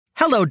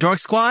Hello, Dork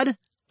Squad.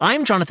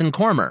 I'm Jonathan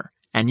Cormer,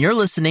 and you're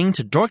listening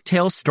to Dork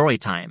Tales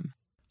Storytime.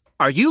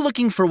 Are you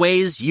looking for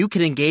ways you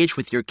can engage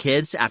with your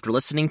kids after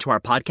listening to our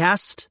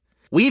podcast?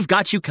 We've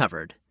got you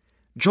covered.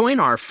 Join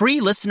our free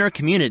listener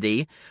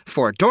community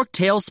for Dork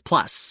Tales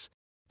Plus,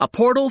 a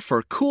portal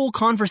for cool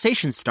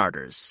conversation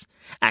starters,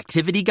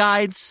 activity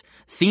guides,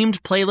 themed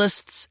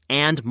playlists,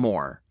 and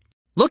more.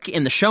 Look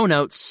in the show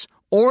notes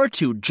or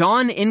to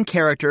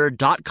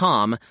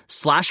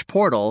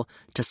johnincharacter.com/portal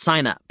to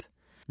sign up.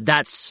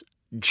 That's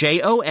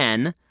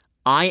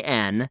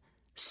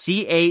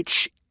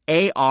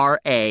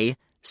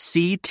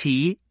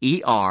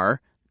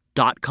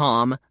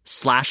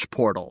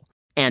JONINCHARACTER.com/portal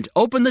and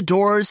open the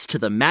doors to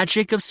the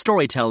magic of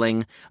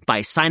storytelling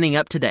by signing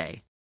up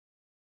today.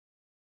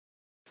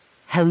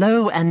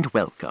 Hello and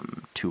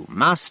welcome to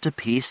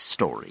Masterpiece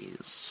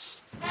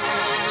Stories.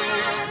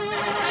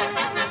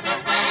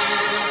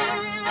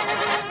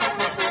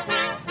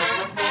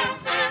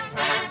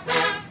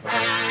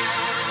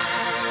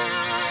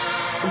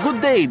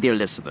 Good day, dear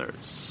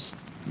listeners.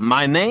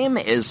 My name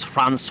is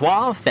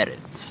Francois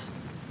Ferret.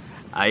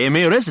 I am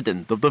a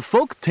resident of the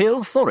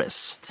Folktale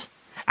Forest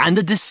and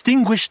a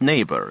distinguished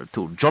neighbor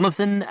to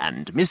Jonathan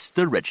and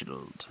Mr.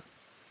 Reginald.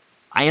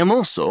 I am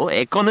also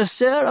a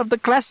connoisseur of the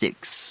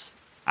classics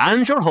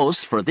and your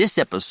host for this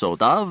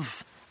episode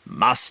of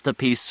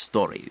Masterpiece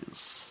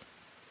Stories.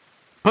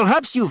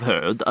 Perhaps you've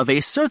heard of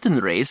a certain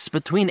race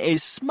between a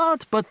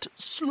smart but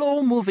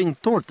slow-moving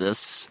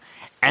tortoise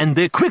and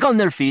a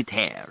quick-on-their-feet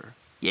hare.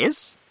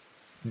 Yes?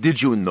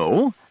 Did you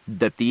know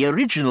that the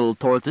original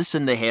Tortoise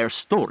and the Hare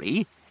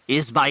story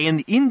is by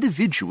an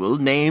individual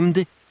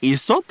named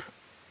Aesop?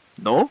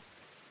 No?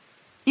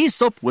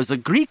 Aesop was a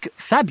Greek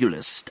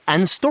fabulist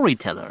and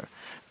storyteller,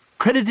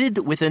 credited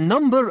with a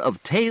number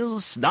of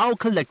tales now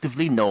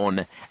collectively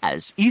known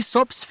as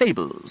Aesop's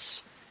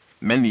Fables,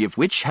 many of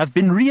which have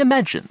been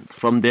reimagined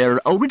from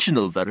their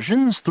original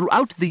versions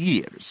throughout the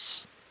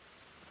years.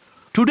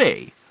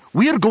 Today,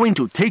 we are going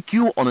to take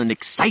you on an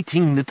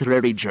exciting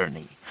literary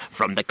journey,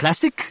 from the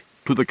classic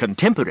to the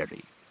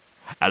contemporary,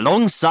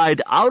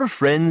 alongside our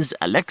friends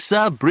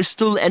Alexa,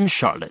 Bristol, and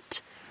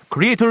Charlotte,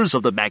 creators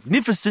of the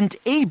magnificent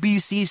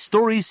ABC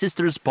Story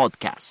Sisters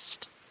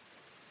podcast.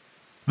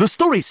 The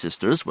Story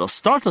Sisters will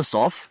start us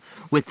off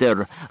with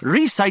their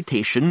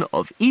recitation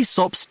of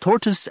Aesop's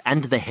Tortoise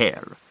and the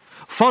Hare,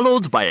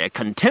 followed by a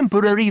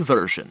contemporary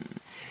version,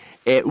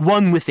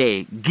 one with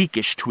a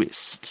geekish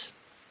twist.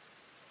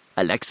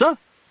 Alexa,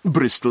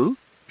 Bristol,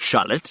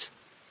 Charlotte,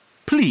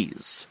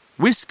 please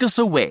whisk us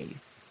away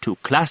to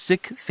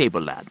classic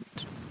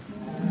Fableland.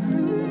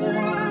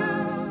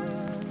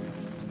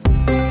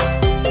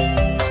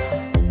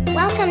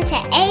 Welcome to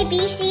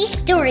ABC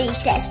Story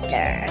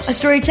Sisters, a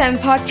storytime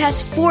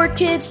podcast for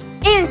kids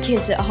and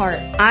kids at heart.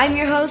 I'm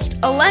your host,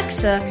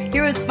 Alexa,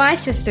 here with my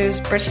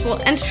sisters, Bristol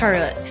and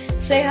Charlotte.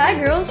 Say hi,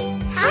 girls.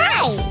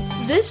 Hi.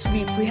 This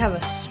week we have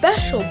a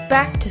special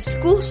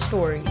back-to-school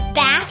story.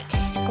 Back to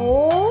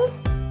school?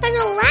 But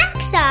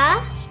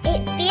Alexa,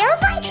 it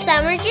feels like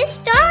summer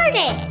just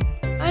started.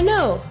 I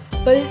know,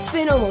 but it's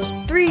been almost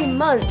 3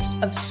 months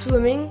of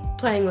swimming,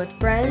 playing with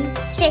friends,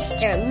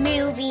 sister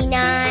movie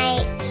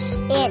nights,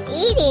 and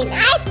eating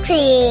ice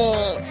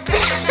cream.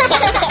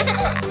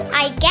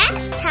 I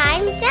guess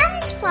time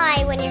does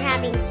fly when you're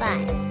having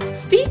fun.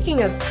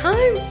 Speaking of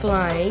time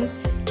flying,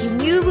 can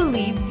you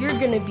believe you're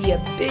going to be a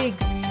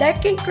big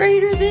second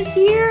grader this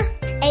year?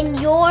 And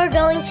you're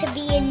going to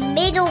be in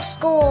middle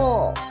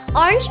school.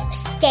 Aren't you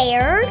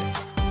scared?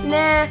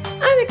 Nah,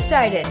 I'm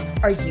excited.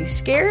 Are you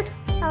scared?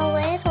 A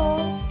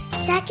little.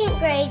 Second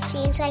grade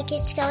seems like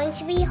it's going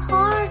to be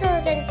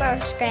harder than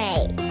first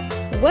grade.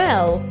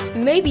 Well,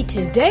 maybe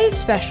today's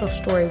special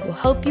story will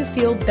help you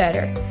feel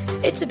better.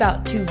 It's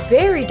about 2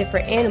 very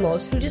different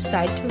animals who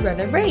decide to run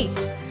a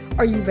race.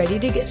 Are you ready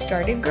to get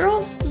started,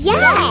 girls?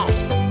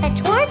 Yes! The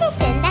tortoise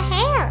and the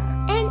hare.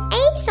 An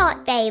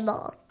Aesop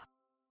fable.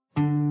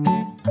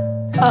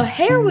 A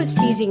hare was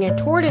teasing a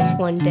tortoise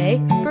one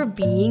day for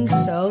being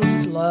so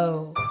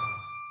slow.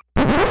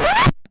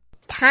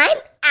 Time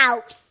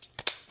out.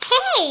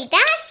 Hey,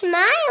 that's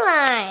my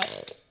line.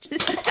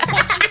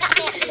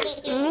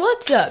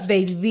 What's up,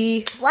 baby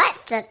bee?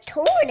 What's a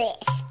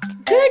tortoise?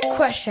 Good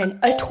question.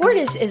 A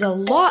tortoise is a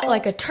lot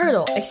like a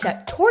turtle,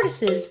 except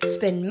tortoises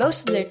spend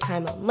most of their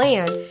time on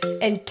land,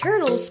 and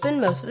turtles spend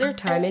most of their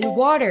time in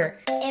water.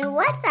 And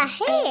what's a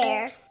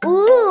hare?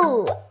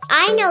 Ooh,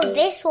 I know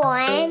this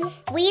one.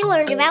 We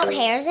learned about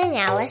hares in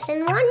Alice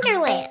in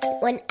Wonderland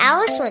when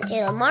Alice went to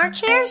the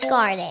March Hare's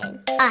garden.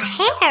 A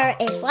hare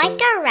is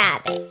like a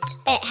rabbit.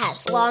 It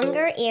has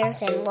longer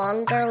ears and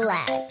longer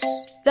legs.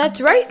 That's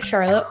right,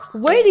 Charlotte.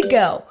 Way to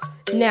go.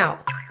 Now,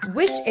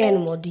 which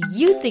animal do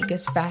you think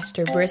is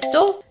faster,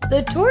 Bristol?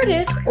 The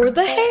tortoise or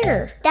the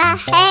hare? The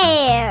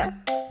hare.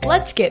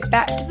 Let's get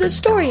back to the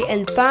story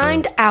and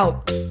find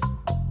out.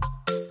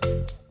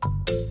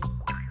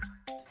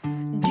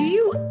 Do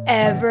you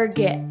ever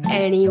get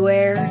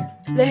anywhere?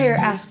 The hare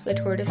asked the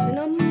tortoise in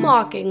a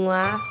mocking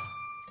laugh.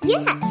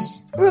 Yes,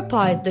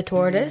 Replied the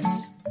tortoise.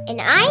 and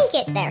I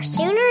get there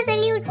sooner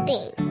than you'd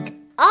think.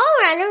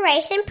 I'll run a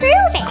race and prove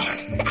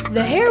it.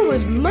 The hare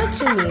was much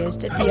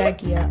amused at the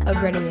idea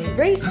of running a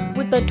race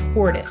with a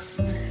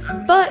tortoise.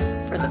 But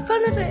for the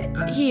fun of it,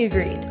 he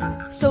agreed.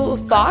 So a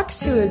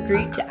fox, who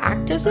agreed to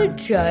act as a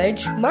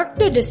judge, marked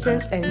the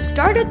distance and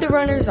started the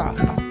runners off.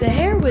 The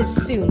hare was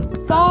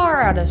soon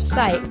far out of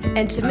sight,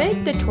 and to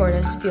make the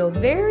tortoise feel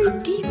very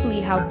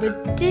deeply how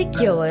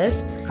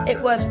ridiculous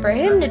it was for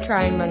him to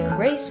try and run a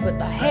race with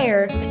the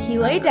hare, he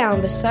lay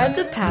down beside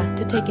the path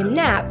to take a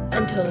nap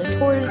until the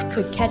tortoise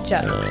could catch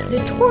up.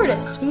 The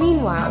tortoise,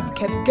 meanwhile,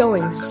 kept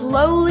going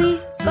slowly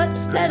but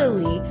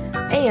steadily,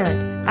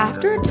 and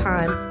after a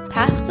time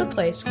passed the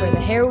place where the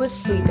hare was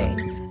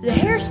sleeping. The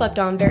hare slept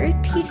on very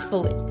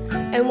peacefully,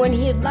 and when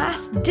he at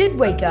last did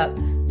wake up,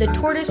 the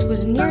tortoise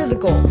was near the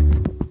goal.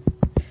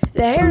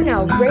 The hare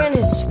now ran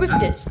his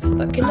swiftest,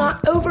 but could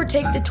not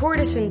overtake the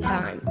tortoise in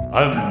time.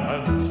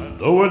 And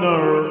the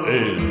winner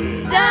is...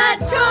 The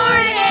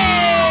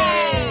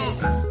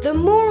tortoise! The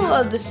moral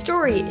of the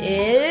story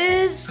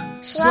is...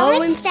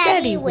 Slow and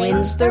steady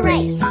wins the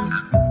race.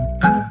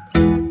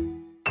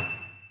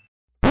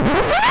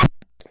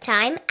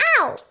 Time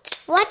out.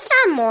 What's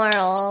a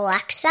moral,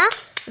 Alexa?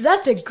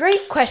 That's a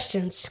great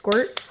question,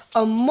 Squirt.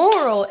 A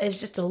moral is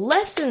just a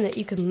lesson that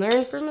you can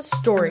learn from a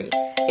story.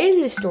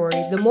 In the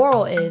story, the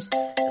moral is,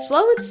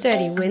 slow and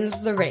steady wins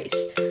the race.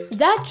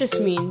 That just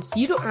means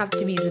you don't have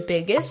to be the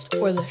biggest,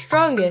 or the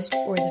strongest,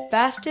 or the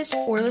fastest,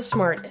 or the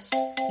smartest.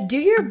 Do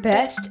your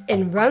best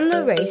and run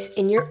the race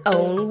in your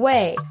own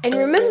way. And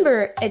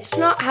remember, it's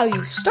not how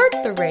you start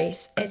the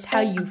race, it's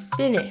how you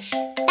finish.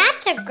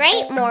 That's a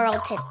great moral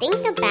to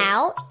think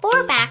about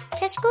for back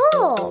to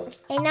school.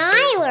 And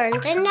I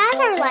learned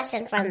another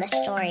lesson from the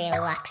story,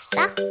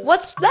 Alexa.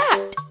 What's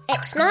that?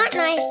 It's not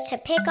nice to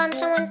pick on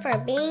someone for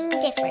being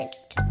different.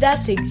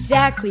 That's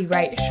exactly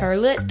right,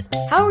 Charlotte.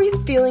 How are you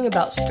feeling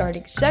about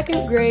starting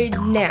second grade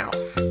now?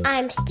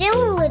 I'm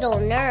still a little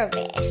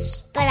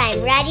nervous, but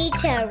I'm ready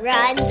to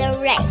run the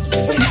race.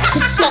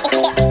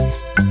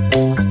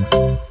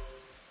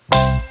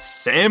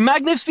 C'est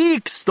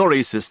magnifique,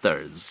 Story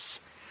Sisters.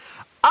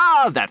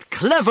 Ah, that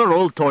clever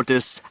old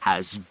tortoise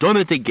has done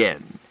it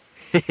again.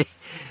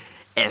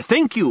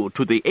 Thank you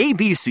to the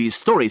ABC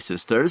Story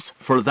Sisters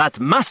for that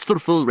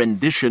masterful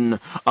rendition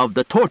of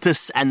The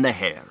Tortoise and the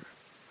Hare.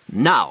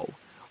 Now,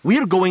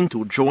 we're going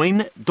to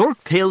join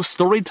Dorktale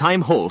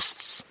Storytime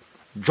hosts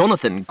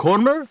Jonathan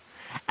Cormer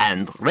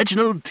and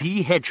Reginald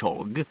T.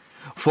 Hedgehog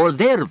for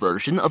their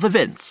version of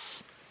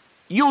events.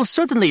 You'll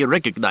certainly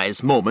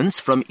recognize moments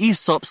from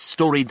Aesop's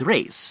storied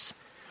race,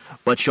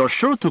 but you're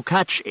sure to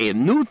catch a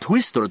new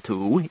twist or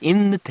two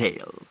in the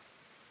tale.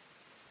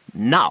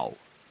 Now,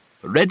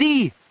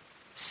 ready,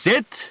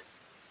 set,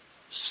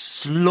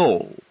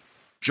 slow.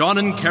 John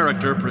in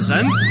Character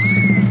presents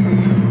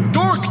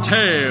Dork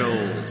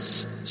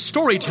Tales,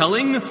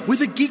 storytelling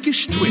with a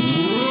geekish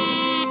twist.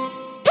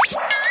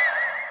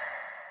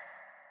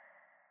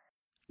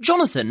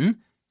 Jonathan?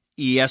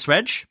 Yes,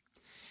 Reg?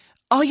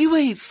 Are you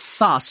a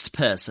fast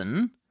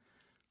person?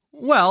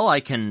 Well, I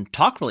can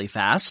talk really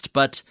fast,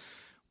 but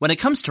when it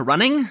comes to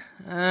running,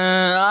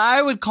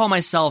 I would call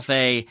myself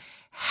a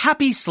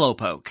happy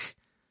slowpoke.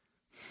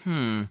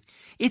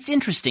 It's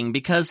interesting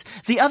because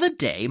the other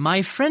day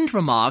my friend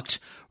remarked,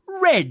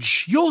 "Reg,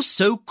 you're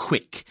so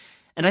quick."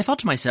 And I thought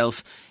to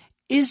myself,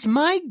 is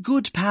my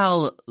good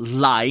pal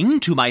lying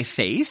to my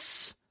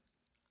face?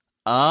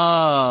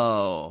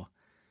 Oh.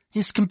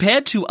 As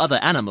compared to other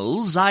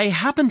animals, I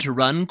happen to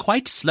run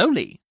quite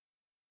slowly.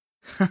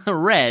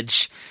 Reg,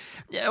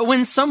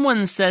 when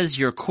someone says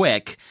you're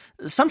quick,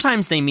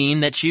 sometimes they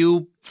mean that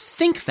you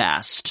think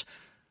fast.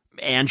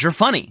 And you're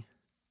funny.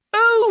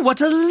 Oh,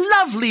 what a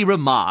lovely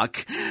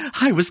remark.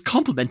 I was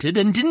complimented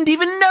and didn't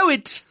even know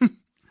it.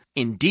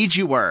 Indeed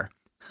you were.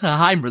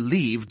 I'm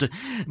relieved.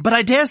 But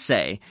I dare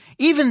say,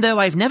 even though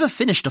I've never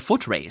finished a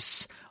foot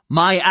race,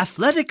 my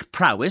athletic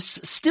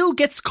prowess still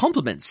gets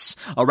compliments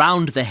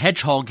around the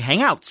hedgehog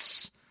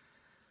hangouts.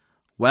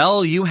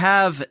 Well, you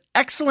have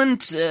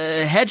excellent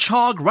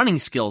hedgehog running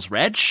skills,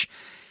 Reg.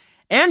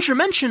 And your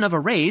mention of a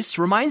race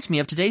reminds me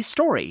of today's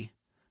story.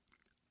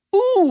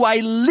 Ooh,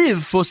 I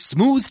live for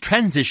smooth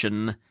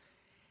transition.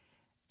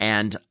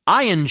 And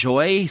I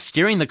enjoy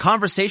steering the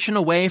conversation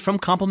away from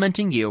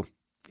complimenting you.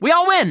 We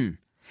all win!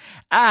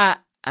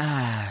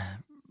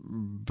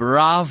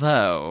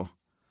 Bravo.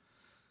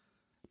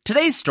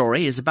 Today's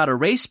story is about a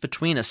race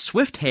between a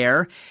swift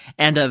hare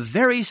and a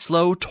very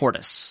slow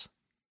tortoise.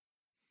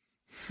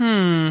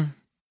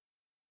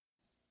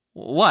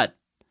 What?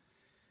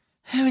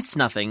 Oh, it's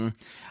nothing.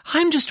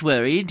 I'm just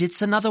worried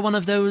it's another one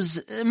of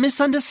those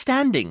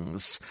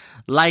misunderstandings.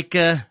 Like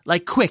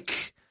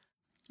quick.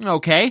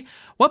 Okay,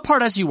 what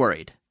part has you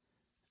worried?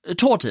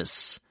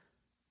 Tortoise.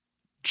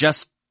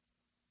 Just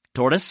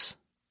tortoise?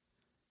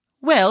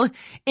 Well,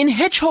 in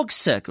hedgehog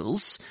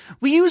circles,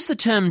 we use the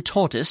term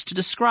tortoise to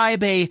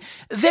describe a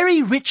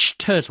very rich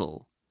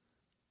turtle.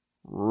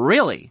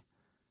 Really?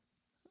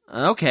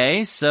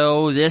 Okay,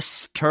 so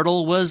this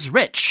turtle was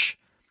rich.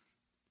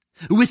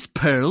 With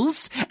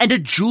pearls and a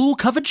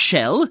jewel-covered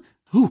shell?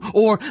 Ooh,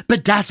 or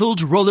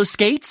bedazzled roller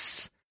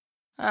skates?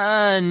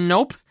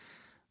 Nope.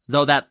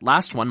 Though that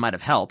last one might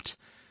have helped.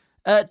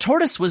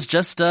 Tortoise was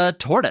just a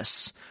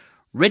tortoise.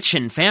 Rich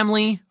in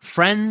family,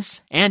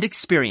 friends, and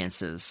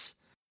experiences.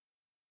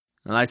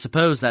 Well, I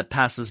suppose that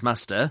passes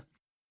muster.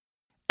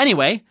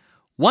 Anyway,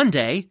 one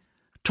day,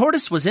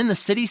 Tortoise was in the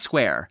city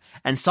square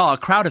and saw a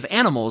crowd of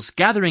animals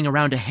gathering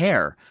around a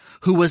hare,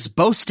 who was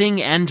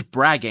boasting and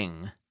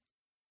bragging.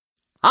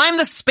 I'm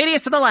the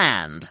speediest in the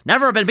land.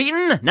 Never been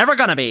beaten, never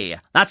gonna be.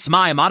 That's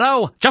my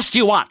motto. Just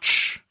you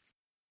watch.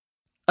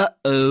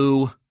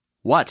 Uh-oh.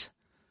 What?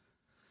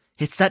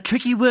 It's that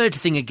tricky word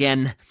thing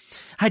again.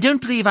 I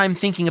don't believe I'm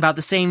thinking about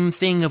the same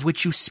thing of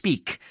which you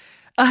speak.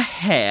 A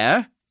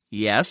hare?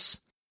 Yes.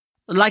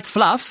 Like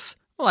fluff?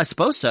 Well, I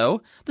suppose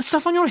so. The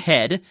stuff on your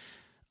head?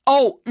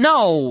 Oh,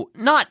 no,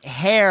 not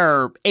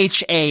hair,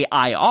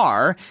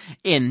 H-A-I-R.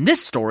 In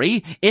this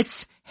story,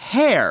 it's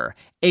hare,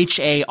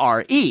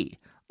 H-A-R-E,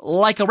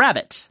 like a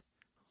rabbit.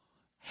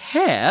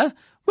 Hare?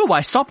 Well,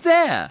 why stop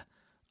there?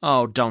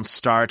 Oh, don't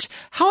start.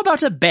 How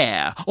about a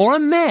bear or a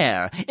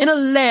mare in a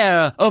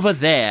lair over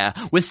there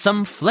with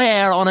some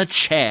flair on a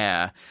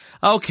chair?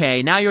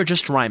 Okay, now you're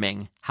just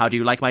rhyming. How do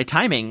you like my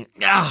timing?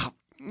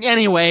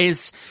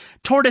 Anyways,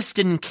 Tortoise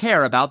didn't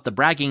care about the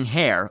bragging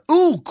hare.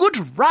 Ooh,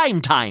 good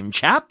rhyme time,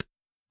 chap.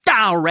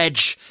 Reg.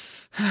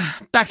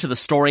 Back to the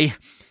story.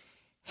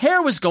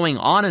 Hare was going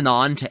on and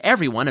on to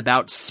everyone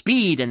about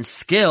speed and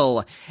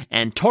skill,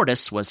 and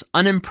Tortoise was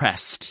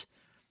unimpressed.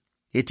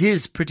 It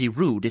is pretty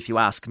rude, if you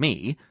ask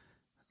me.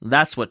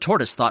 That's what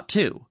Tortoise thought,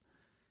 too.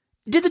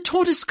 Did the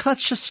tortoise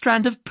clutch a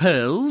strand of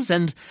pearls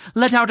and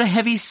let out a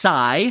heavy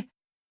sigh?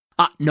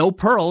 No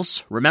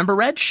pearls, remember,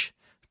 Reg?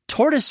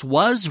 Tortoise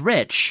was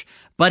rich,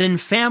 but in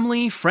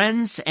family,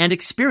 friends, and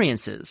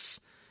experiences.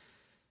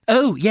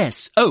 Oh,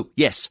 yes,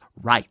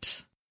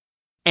 right.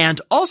 And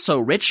also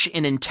rich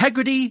in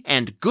integrity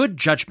and good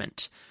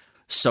judgment.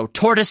 So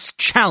Tortoise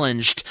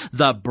challenged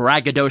the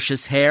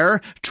braggadocious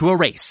hare to a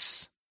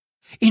race.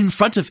 In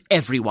front of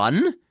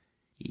everyone?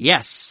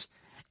 Yes.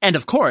 And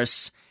of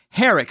course,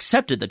 Hare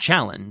accepted the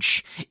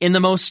challenge in the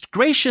most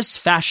gracious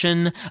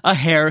fashion a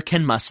hare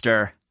can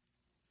muster.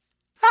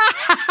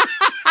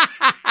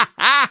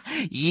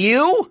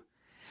 You?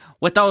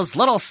 With those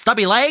little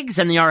stubby legs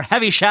and your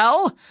heavy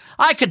shell,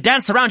 I could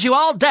dance around you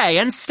all day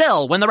and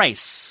still win the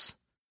race.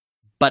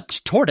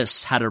 But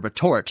Tortoise had a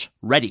retort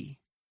ready.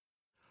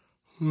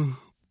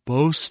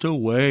 Boast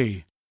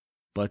away,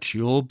 but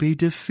you'll be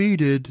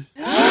defeated.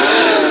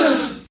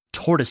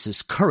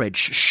 Tortoise's courage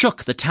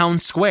shook the town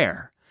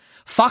square.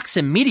 Fox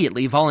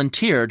immediately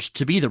volunteered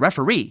to be the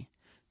referee.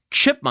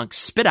 Chipmunk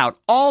spit out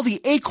all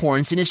the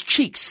acorns in his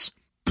cheeks.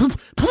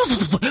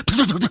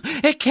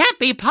 It can't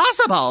be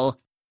possible!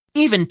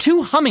 Even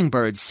 2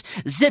 hummingbirds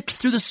zipped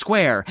through the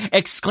square,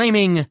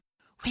 exclaiming,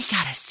 We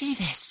gotta see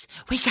this!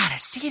 We gotta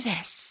see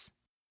this!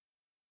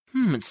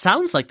 It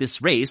sounds like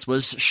this race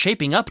was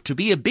shaping up to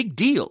be a big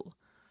deal.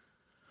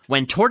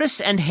 When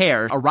Tortoise and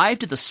Hare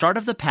arrived at the start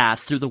of the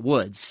path through the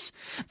woods,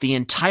 the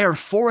entire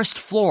forest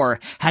floor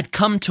had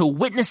come to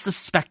witness the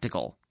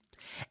spectacle.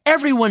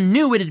 Everyone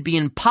knew it'd be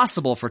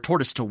impossible for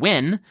Tortoise to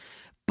win,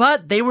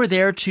 but they were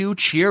there to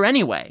cheer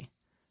anyway.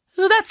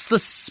 That's the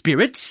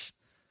spirit.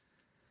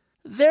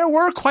 There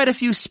were quite a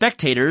few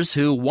spectators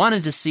who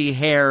wanted to see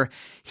Hare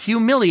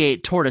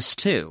humiliate Tortoise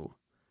too.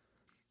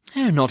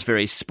 Not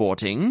very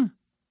sporting.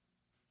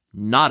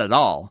 Not at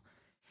all.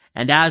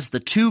 And as the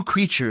 2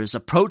 creatures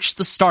approached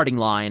the starting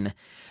line,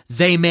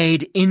 they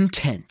made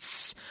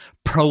intense,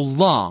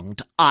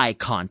 prolonged eye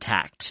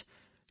contact.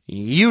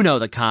 You know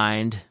the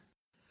kind.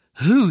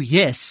 Ooh,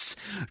 yes,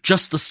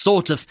 just the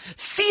sort of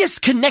fierce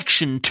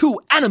connection 2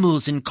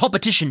 animals in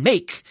competition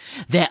make,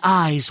 their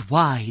eyes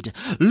wide,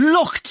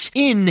 locked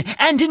in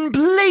and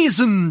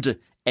emblazoned.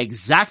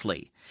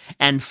 Exactly.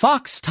 And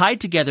Fox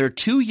tied together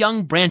 2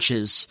 young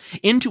branches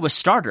into a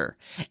starter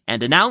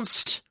and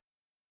announced,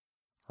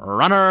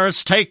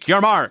 Runners, take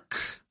your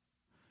mark.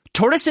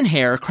 Tortoise and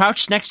Hare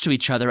crouched next to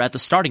each other at the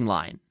starting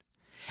line.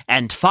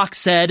 And Fox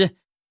said,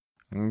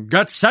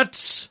 Get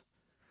set.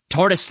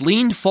 Tortoise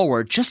leaned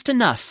forward just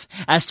enough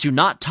as to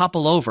not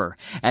topple over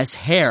as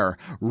Hare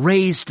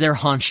raised their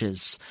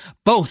haunches.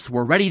 Both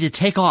were ready to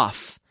take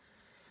off.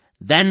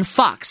 Then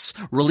Fox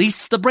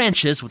released the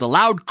branches with a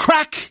loud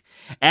crack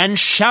and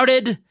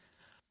shouted,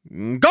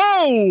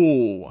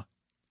 Go!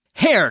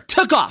 Hare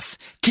took off,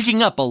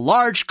 kicking up a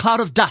large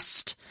cloud of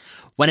dust.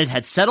 When it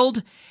had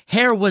settled,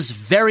 Hare was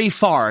very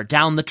far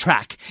down the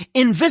track,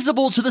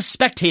 invisible to the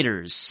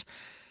spectators.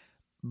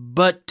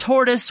 But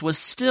Tortoise was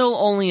still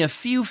only a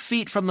few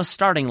feet from the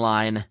starting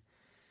line.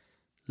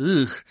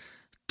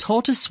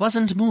 Tortoise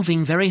wasn't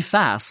moving very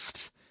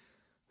fast.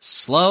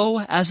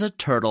 Slow as a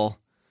turtle.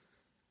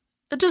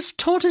 Does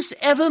Tortoise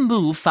ever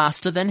move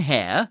faster than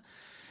Hare?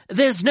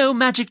 There's no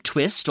magic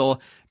twist or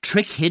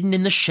trick hidden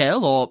in the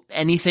shell or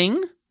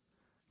anything?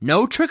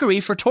 No trickery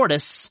for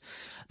Tortoise.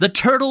 The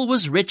turtle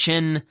was rich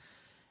in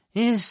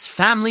his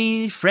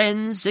family,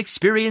 friends,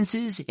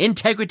 experiences,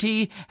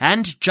 integrity,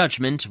 and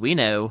judgment, we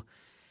know.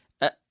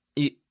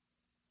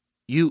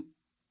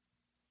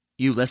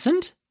 You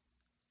listened?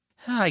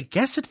 I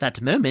guess at that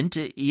moment,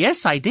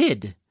 yes, I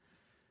did.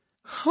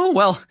 Oh,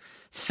 well,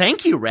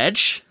 thank you, Reg.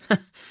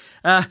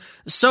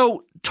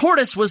 So,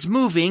 Tortoise was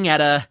moving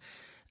at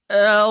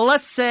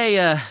let's say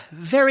a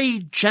very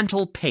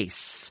gentle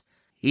pace,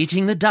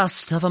 eating the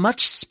dust of a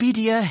much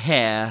speedier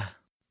hare,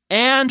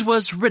 and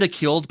was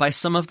ridiculed by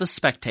some of the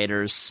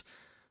spectators.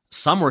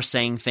 Some were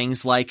saying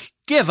things like,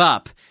 "Give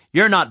up,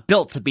 you're not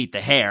built to beat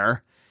the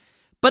hare."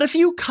 But a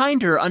few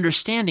kinder,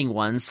 understanding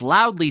ones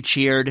loudly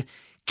cheered,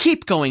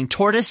 "Keep going,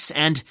 Tortoise,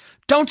 and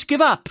don't give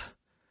up."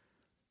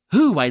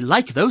 Ooh, I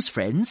like those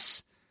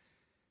friends.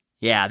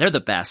 Yeah, they're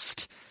the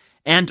best.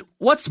 And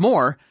what's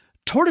more,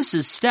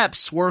 Tortoise's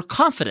steps were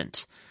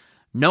confident.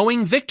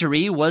 Knowing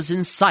victory was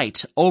in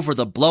sight over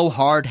the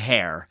blowhard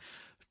hare,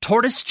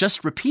 Tortoise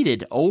just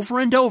repeated over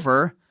and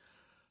over,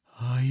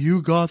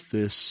 You got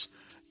this.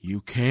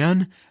 You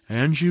can,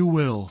 and you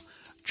will.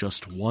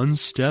 Just one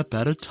step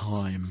at a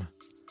time.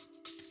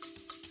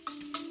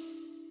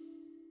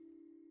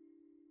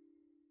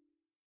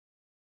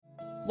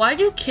 Why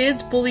do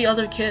kids bully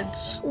other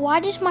kids?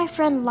 Why does my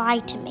friend lie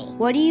to me?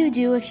 What do you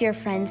do if your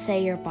friends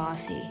say you're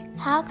bossy?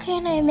 How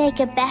can I make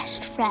a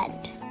best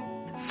friend?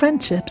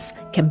 Friendships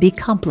can be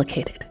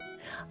complicated.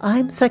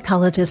 I'm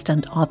psychologist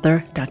and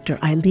author Dr.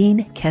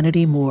 Eileen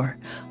Kennedy Moore,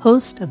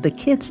 host of the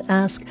Kids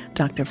Ask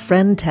Dr.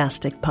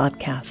 Friendtastic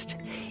podcast.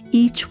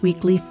 Each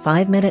weekly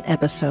 5-minute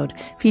episode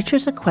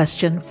features a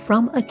question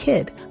from a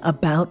kid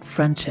about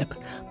friendship,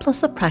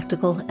 plus a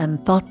practical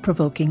and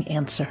thought-provoking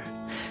answer.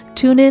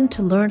 Tune in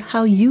to learn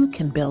how you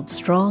can build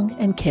strong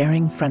and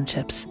caring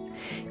friendships.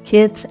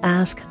 Kids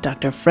Ask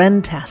Dr.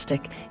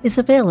 Friendtastic is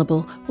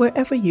available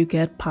wherever you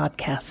get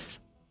podcasts.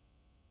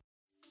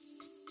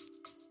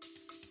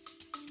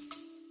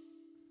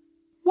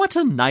 What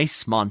a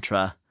nice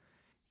mantra.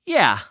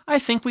 Yeah, I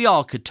think we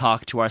all could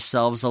talk to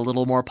ourselves a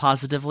little more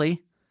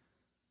positively.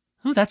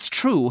 Oh, that's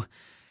true.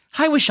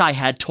 I wish I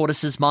had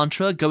Tortoise's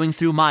mantra going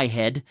through my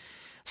head.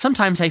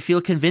 Sometimes I feel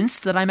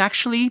convinced that I'm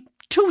actually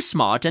too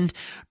smart and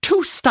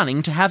too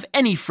stunning to have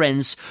any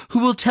friends who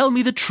will tell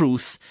me the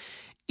truth,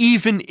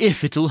 even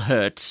if it'll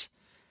hurt.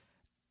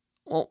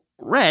 Well,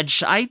 Reg,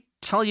 I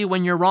tell you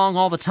when you're wrong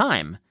all the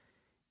time.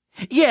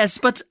 Yes,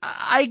 but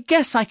I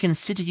guess I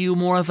consider you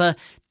more of a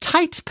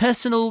tight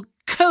personal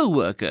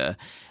co-worker,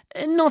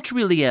 not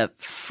really a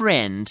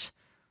friend.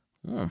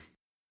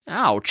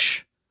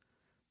 Ouch.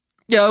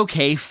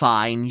 Okay,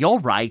 fine, you're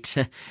right.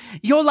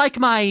 You're like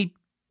my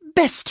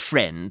best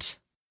friend.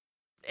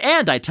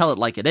 And I tell it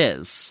like it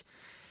is.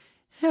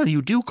 Well,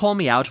 you do call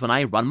me out when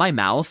I run my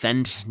mouth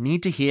and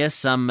need to hear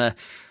some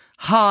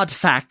hard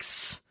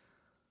facts.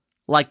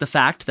 Like the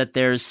fact that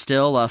there's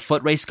still a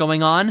foot race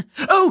going on.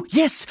 Oh,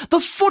 yes, the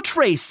foot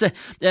race!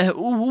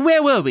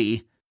 Where were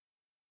we?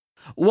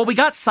 Well, we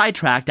got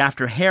sidetracked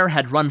after Hare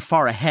had run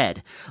far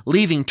ahead,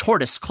 leaving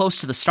Tortoise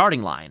close to the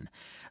starting line.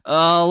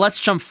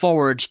 Let's jump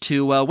forward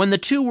to when the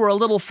two were a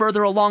little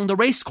further along the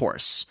race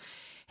course.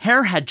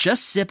 Hare had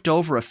just zipped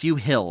over a few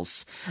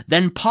hills,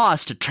 then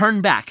paused to turn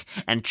back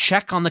and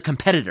check on the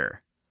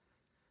competitor.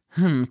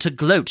 To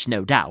gloat,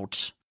 no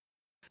doubt.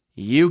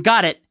 You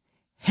got it.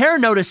 Hare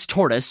noticed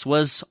Tortoise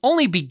was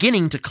only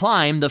beginning to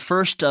climb the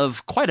first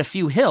of quite a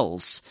few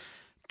hills.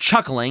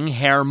 Chuckling,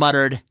 Hare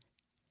muttered,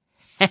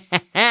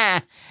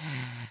 "At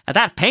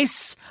that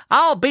pace,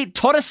 I'll beat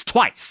Tortoise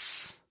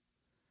twice."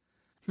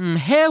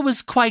 Hare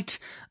was quite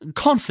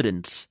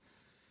confident.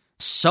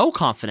 So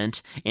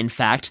confident, in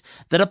fact,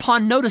 that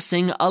upon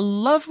noticing a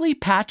lovely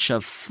patch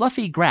of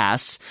fluffy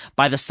grass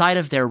by the side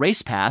of their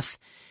race path,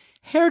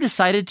 Hare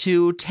decided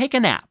to take a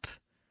nap.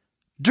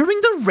 During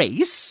the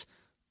race?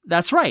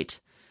 That's right,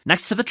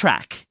 next to the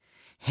track.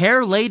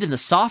 Hare laid in the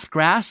soft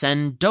grass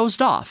and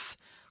dozed off,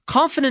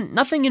 confident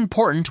nothing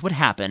important would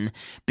happen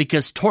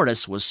because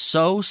Tortoise was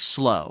so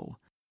slow.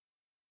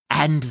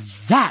 And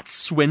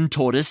that's when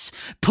Tortoise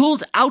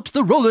pulled out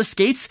the roller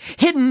skates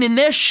hidden in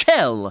their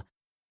shell.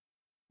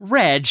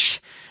 Reg,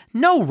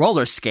 no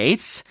roller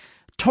skates.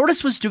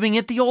 Tortoise was doing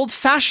it the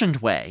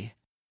old-fashioned way.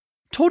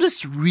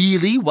 Tortoise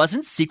really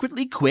wasn't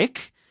secretly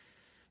quick.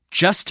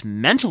 Just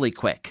mentally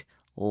quick,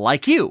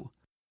 like you.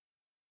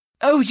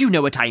 Oh, you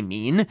know what I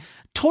mean.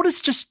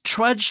 Tortoise just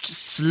trudged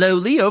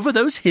slowly over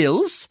those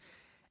hills.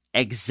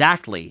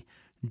 Exactly,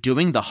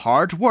 doing the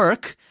hard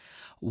work,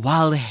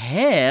 while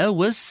Hare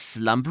was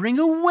slumbering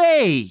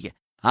away.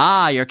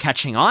 Ah, you're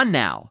catching on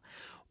now.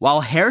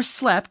 While Hare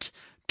slept,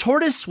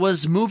 Tortoise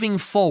was moving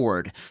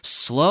forward,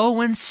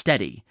 slow and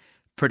steady.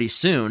 Pretty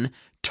soon,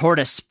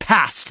 Tortoise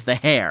passed the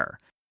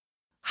Hare.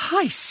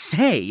 I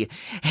say,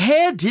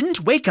 Hare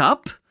didn't wake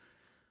up.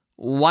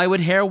 Why would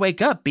Hare wake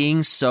up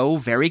being so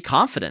very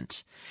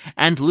confident,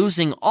 and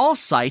losing all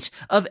sight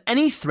of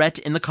any threat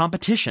in the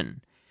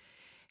competition?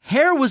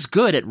 Hare was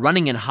good at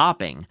running and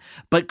hopping,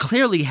 but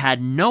clearly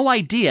had no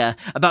idea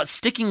about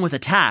sticking with a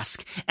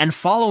task and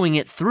following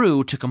it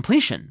through to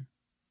completion.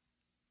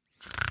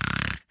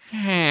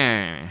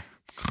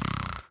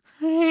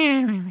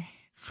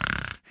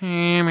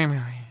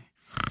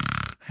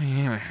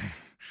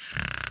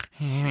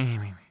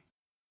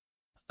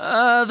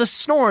 The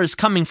snores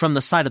coming from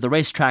the side of the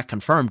racetrack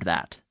confirmed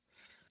that.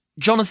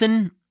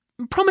 Jonathan,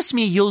 promise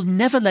me you'll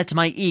never let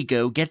my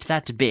ego get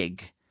that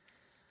big.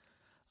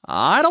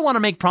 I don't want to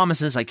make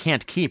promises I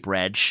can't keep,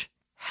 Reg.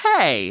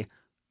 Hey,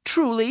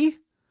 truly?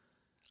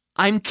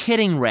 I'm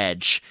kidding,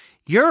 Reg.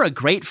 You're a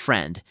great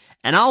friend,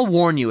 and I'll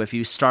warn you if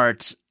you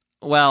start,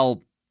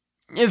 well,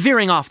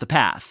 veering off the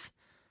path.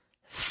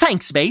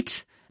 Thanks,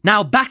 mate.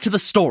 Now back to the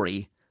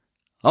story.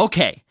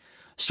 Okay,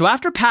 so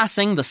after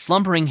passing the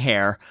slumbering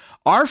hare,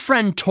 our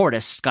friend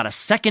Tortoise got a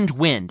second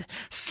wind,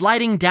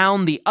 sliding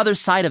down the other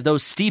side of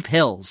those steep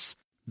hills.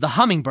 The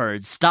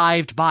hummingbirds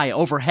dived by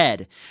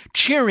overhead,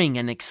 cheering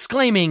and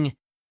exclaiming,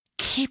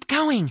 "Keep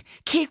going!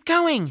 Keep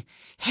going!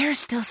 Hare's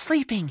still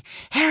sleeping!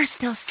 Hare's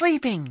still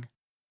sleeping!"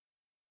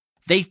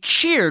 They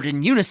cheered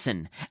in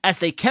unison as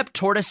they kept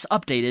Tortoise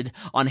updated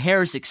on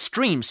Hare's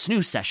extreme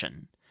snooze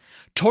session.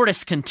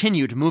 Tortoise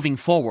continued moving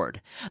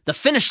forward. The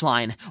finish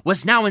line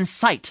was now in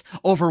sight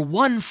over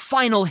one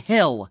final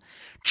hill.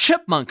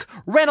 Chipmunk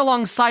ran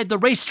alongside the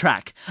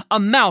racetrack, a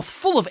mouth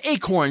full of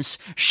acorns,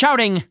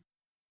 shouting,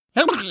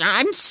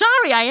 "I'm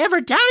sorry I ever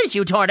doubted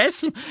you,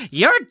 Tortoise.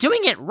 You're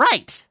doing it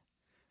right."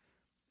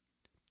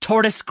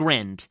 Tortoise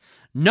grinned,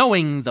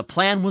 knowing the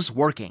plan was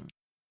working.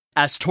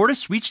 As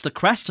Tortoise reached the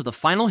crest of the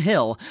final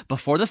hill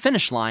before the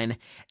finish line,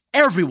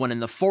 everyone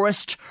in the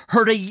forest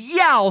heard a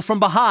yowl from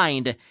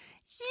behind.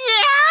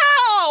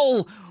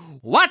 Yowl!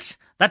 What?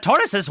 The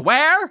tortoise is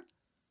where?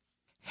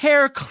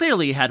 Hare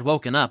clearly had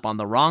woken up on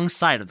the wrong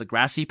side of the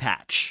grassy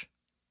patch.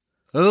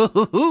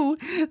 Oh,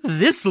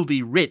 this'll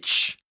be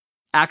rich.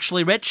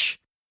 Actually rich?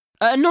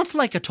 Not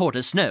like a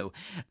tortoise, no.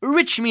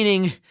 Rich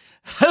meaning,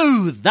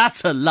 oh,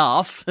 that's a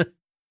laugh.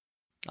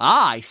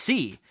 Ah, I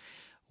see.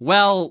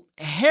 Well,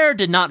 Hare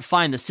did not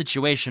find the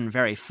situation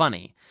very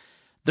funny.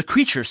 The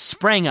creature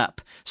sprang up,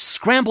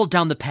 scrambled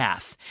down the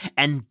path,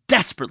 and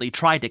desperately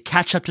tried to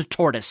catch up to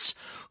Tortoise,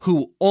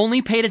 who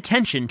only paid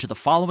attention to the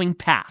following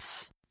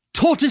path.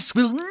 Tortoise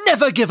will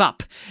never give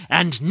up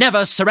and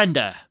never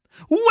surrender.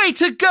 Way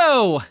to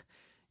go!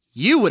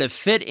 You would have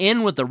fit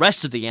in with the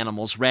rest of the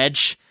animals, Reg.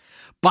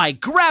 By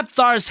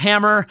Grabthar's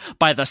hammer,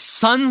 by the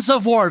sons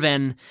of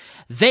Warven,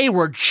 they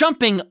were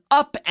jumping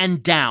up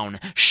and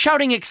down,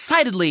 shouting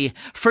excitedly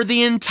for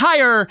the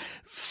entire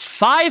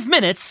 5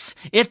 minutes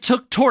it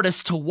took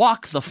Tortoise to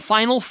walk the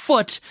final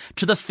foot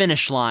to the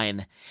finish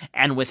line.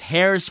 And with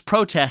Hare's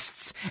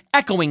protests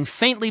echoing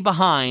faintly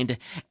behind,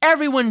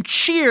 everyone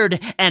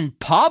cheered and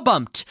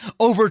paw-bumped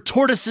over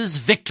Tortoise's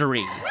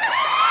victory.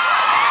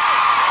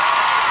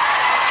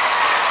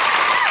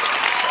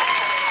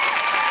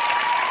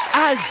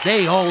 As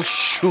they all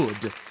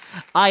should.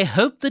 I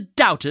hope the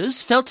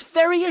doubters felt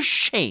very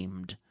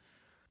ashamed.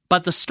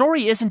 But the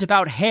story isn't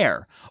about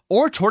Hare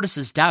or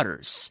Tortoise's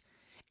doubters.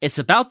 It's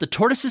about the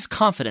tortoise's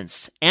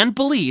confidence and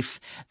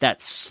belief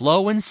that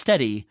slow and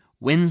steady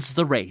wins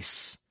the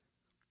race.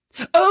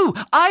 Oh,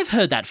 I've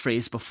heard that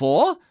phrase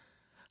before.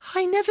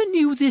 I never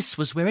knew this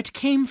was where it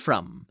came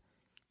from.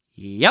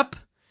 Yep.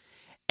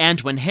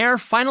 And when Hare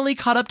finally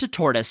caught up to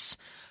Tortoise,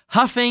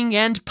 huffing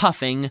and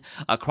puffing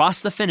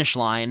across the finish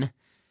line,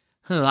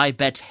 I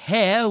bet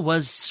Hare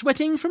was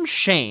sweating from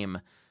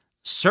shame.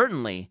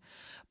 Certainly.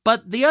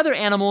 But the other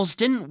animals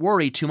didn't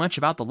worry too much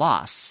about the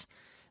loss.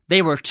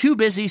 They were too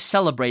busy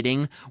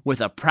celebrating with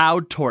a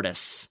proud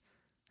tortoise.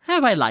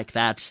 Oh, I like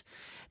that.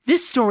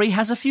 This story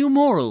has a few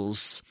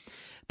morals.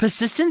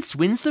 Persistence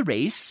wins the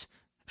race.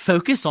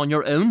 Focus on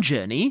your own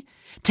journey.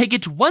 Take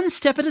it one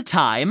step at a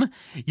time.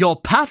 Your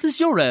path is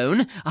your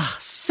own.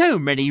 So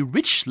many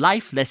rich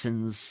life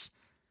lessons.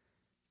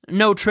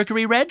 No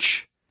trickery, Reg?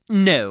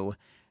 No.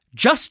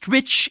 Just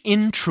rich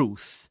in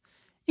truth.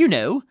 You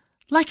know,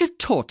 like a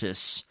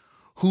tortoise,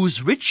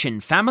 who's rich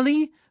in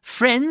family,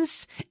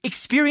 friends,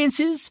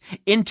 experiences,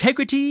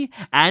 integrity,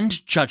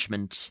 and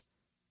judgment.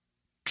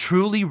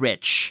 Truly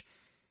rich.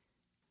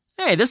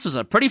 Hey, this was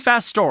a pretty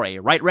fast story,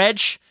 right, Reg?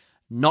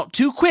 Not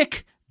too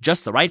quick,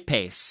 just the right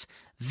pace.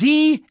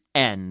 The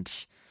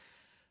end.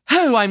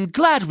 Oh, I'm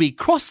glad we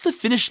crossed the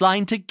finish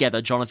line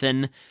together,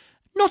 Jonathan.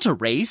 Not a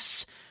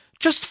race,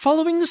 just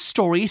following the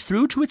story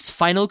through to its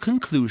final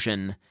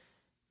conclusion.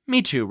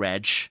 Me too,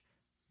 Reg.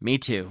 Me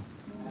too.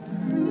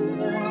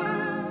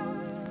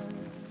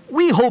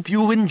 We hope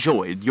you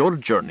enjoyed your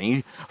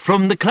journey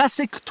from the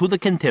classic to the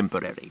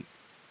contemporary.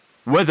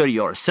 Whether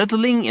you're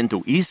settling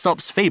into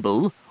Aesop's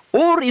fable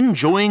or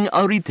enjoying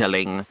a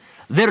retelling,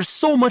 there's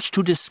so much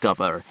to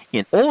discover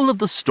in all of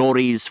the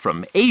stories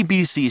from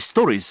ABC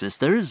Story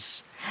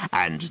Sisters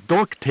and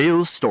Dork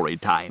Tales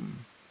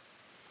Storytime.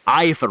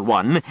 I, for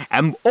one,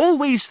 am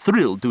always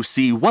thrilled to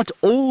see what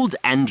old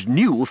and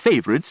new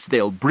favorites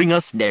they'll bring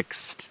us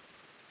next.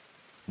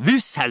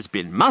 This has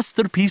been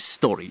Masterpiece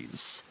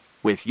Stories,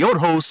 with your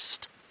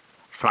host,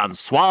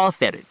 Francois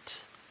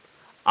Ferret.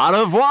 Au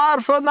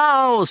revoir for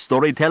now,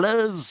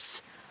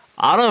 storytellers.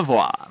 Au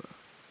revoir.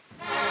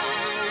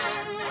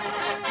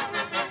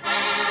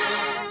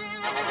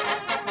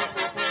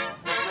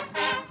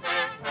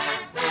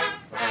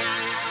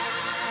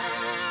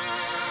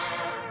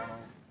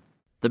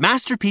 The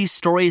Masterpiece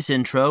Stories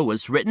intro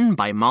was written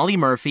by Molly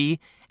Murphy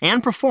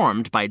and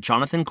performed by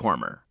Jonathan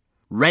Cormer.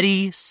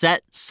 Ready,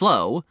 Set,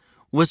 Slow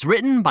was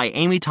written by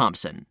Amy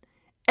Thompson,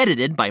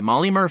 edited by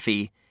Molly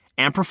Murphy,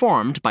 and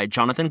performed by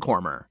Jonathan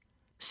Cormer.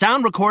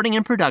 Sound recording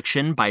and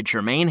production by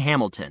Jermaine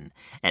Hamilton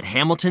at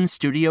Hamilton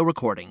Studio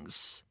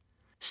Recordings.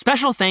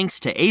 Special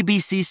thanks to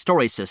ABC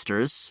Story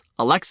Sisters,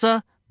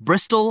 Alexa,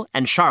 Bristol,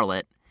 and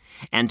Charlotte,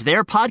 and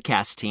their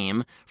podcast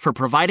team for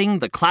providing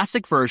the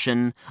classic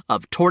version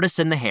of Tortoise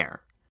and the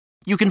Hare.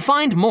 You can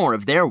find more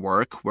of their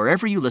work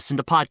wherever you listen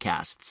to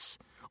podcasts,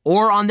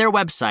 or on their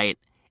website,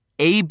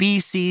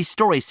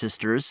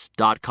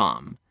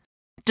 abcstorysisters.com.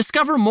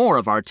 Discover more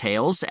of our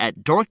tales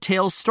at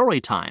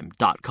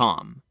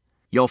dorktalesstorytime.com.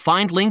 You'll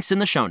find links in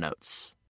the show notes.